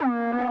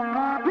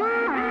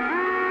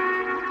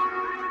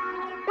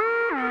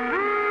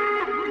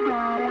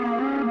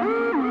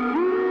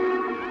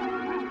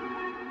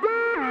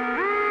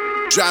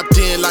Dropped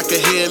in like a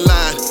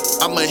headline.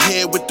 I'm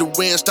ahead with the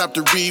wind, stop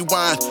the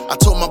rewind. I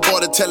told my boy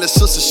to tell his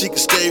sister she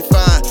can stay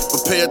fine,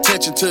 but pay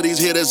attention to these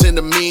hitters in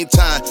the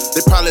meantime.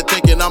 They probably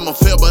thinking I'm a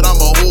fail, but I'm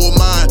a whole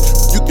mind.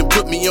 You can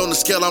put me on the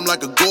scale, I'm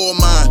like a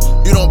gold mine.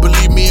 You don't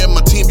believe me and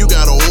my team, you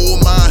got a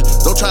whole mind.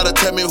 Don't try to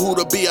tell me who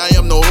to be, I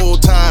am the whole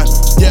time.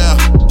 Yeah.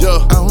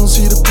 I don't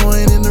see the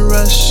point in the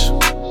rush.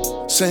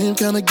 Same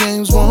kind of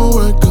games won't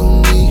work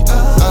on me.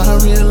 I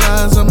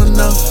realize I'm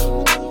enough.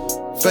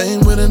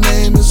 Fame with a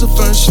name is a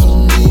first for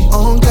me.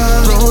 On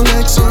God,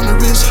 Rolex on the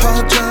wrist,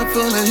 hard drive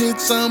full of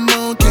hits I'm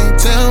on, can't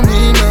tell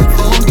me nothing.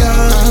 On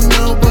God, I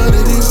know what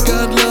it is,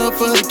 got love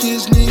for the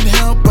kids, need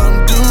help,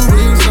 I'm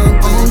doing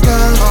something. On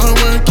God, hard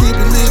work, keep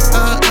it lit,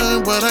 I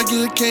earn what I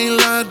get, can't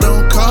lie,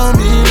 don't call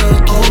me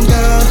lucky. On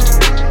God,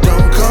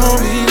 don't call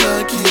me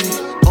lucky.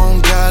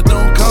 On God,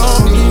 don't call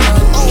me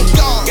lucky. On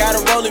God, got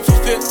a rolling for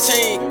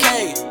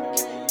 15K,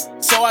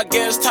 so I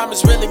guess time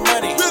is really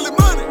money. Really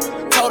money.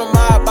 Told them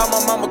I buy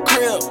my mama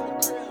crib,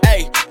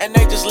 ayy, and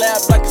they just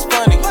laugh like it's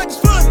funny.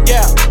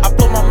 Yeah, I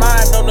put my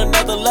mind on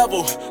another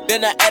level,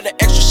 then I add the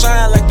extra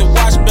shine like the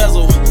watch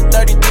bezel.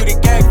 33 the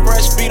gang,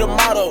 fresh be the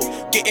motto.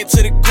 Get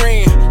into the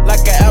green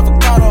like an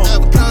avocado.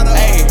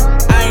 Ayy,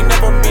 I ain't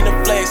never mean to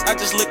flex. I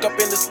just look up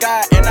in the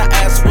sky and I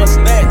ask what's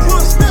next.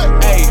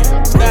 Ayy,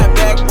 snap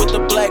back with the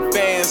black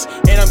fans,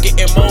 and I'm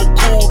getting more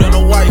cool than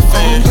a white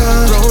fan.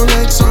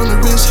 Rolex on the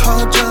wrist,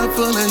 hard drive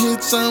full of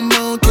hits I'm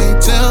on,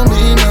 can't tell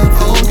me nothing.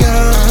 Oh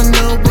God, I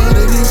know what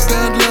it is,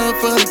 got love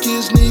for the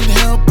kids, need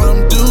help,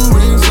 I'm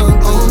doing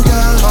something. Oh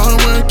God, hard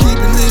work, keep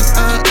it lit,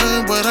 I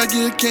earn what I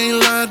get,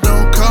 can't lie,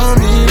 don't call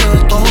me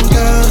lucky. Oh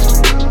God,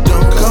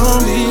 don't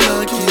call me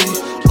lucky.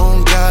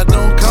 Oh God,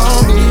 don't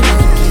call me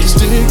lucky.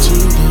 Stick to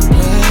the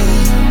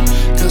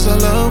plan, cause I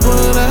love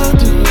what I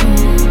do.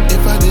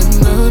 If I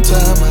didn't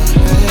untie my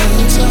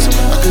hands,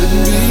 I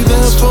couldn't be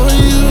there for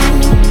you.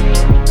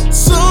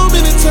 So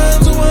many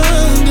times I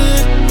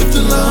wondered if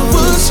the love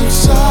was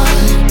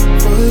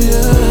subside for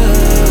you.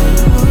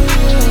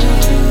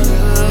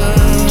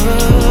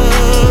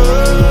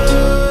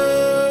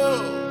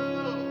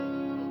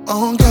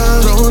 On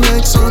God,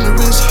 Rolex on the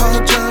wrist,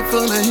 hard drive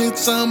full of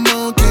hits I'm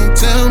on, can't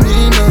tell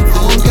me nothing.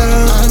 On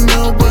God, I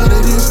know what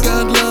it is,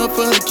 got love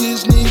for the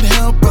kids, need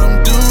help,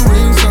 I'm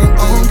doing something.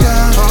 On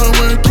God, hard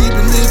work, keep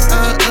it lit,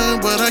 I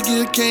earn what I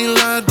get, can't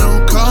lie,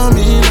 don't call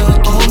me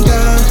lucky. On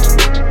God,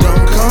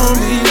 don't call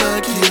me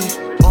lucky.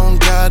 On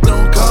God,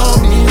 don't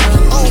call me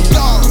lucky. On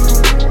God,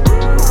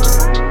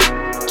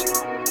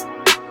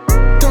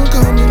 don't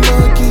call me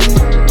lucky.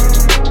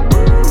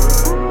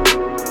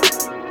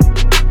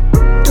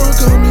 Don't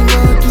call me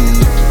lucky.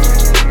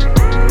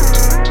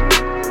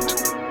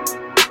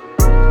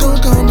 Don't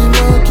call me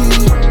lucky.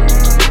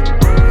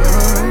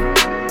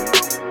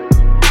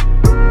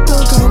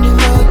 Don't call me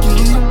lucky.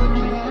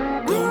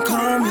 Don't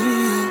call me.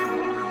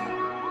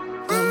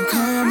 Don't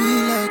call me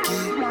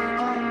lucky.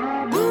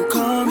 Don't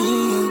call me.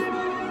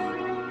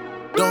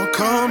 Don't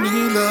call me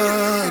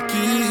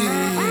lucky.